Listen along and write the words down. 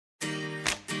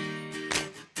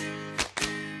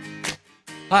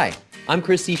Hi, I'm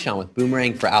Chris Sechon with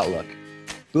Boomerang for Outlook.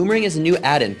 Boomerang is a new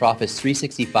add-in for Office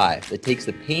 365 that takes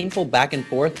the painful back and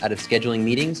forth out of scheduling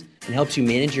meetings and helps you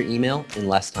manage your email in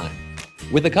less time.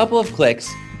 With a couple of clicks,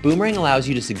 Boomerang allows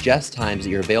you to suggest times that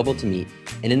you're available to meet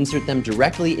and insert them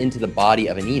directly into the body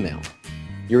of an email.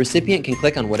 Your recipient can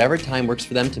click on whatever time works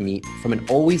for them to meet from an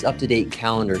always up-to-date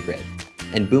calendar grid,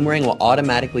 and Boomerang will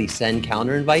automatically send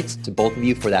calendar invites to both of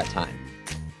you for that time.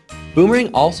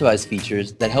 Boomerang also has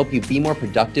features that help you be more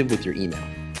productive with your email.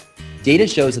 Data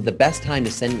shows that the best time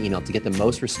to send an email to get the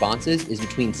most responses is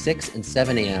between 6 and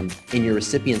 7 a.m. in your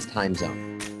recipient's time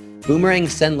zone.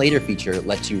 Boomerang's Send Later feature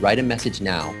lets you write a message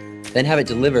now, then have it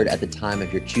delivered at the time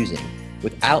of your choosing,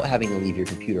 without having to leave your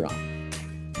computer on.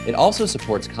 It also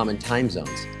supports common time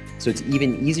zones, so it's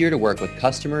even easier to work with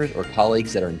customers or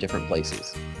colleagues that are in different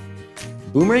places.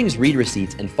 Boomerang's read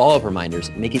receipts and follow-up reminders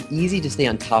make it easy to stay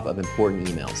on top of important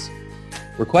emails.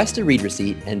 Request a read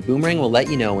receipt and Boomerang will let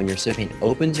you know when your recipient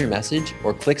opens your message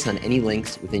or clicks on any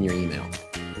links within your email.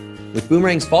 With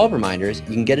Boomerang's follow-up reminders,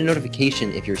 you can get a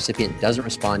notification if your recipient doesn't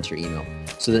respond to your email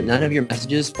so that none of your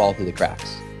messages fall through the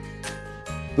cracks.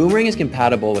 Boomerang is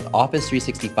compatible with Office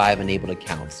 365 enabled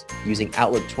accounts using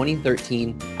Outlook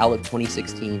 2013, Outlook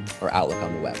 2016, or Outlook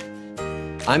on the web.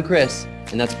 I'm Chris,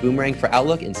 and that's Boomerang for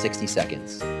Outlook in 60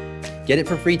 seconds. Get it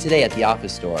for free today at the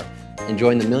Office Store and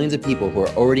join the millions of people who are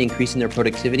already increasing their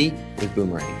productivity with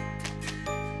Boomerang.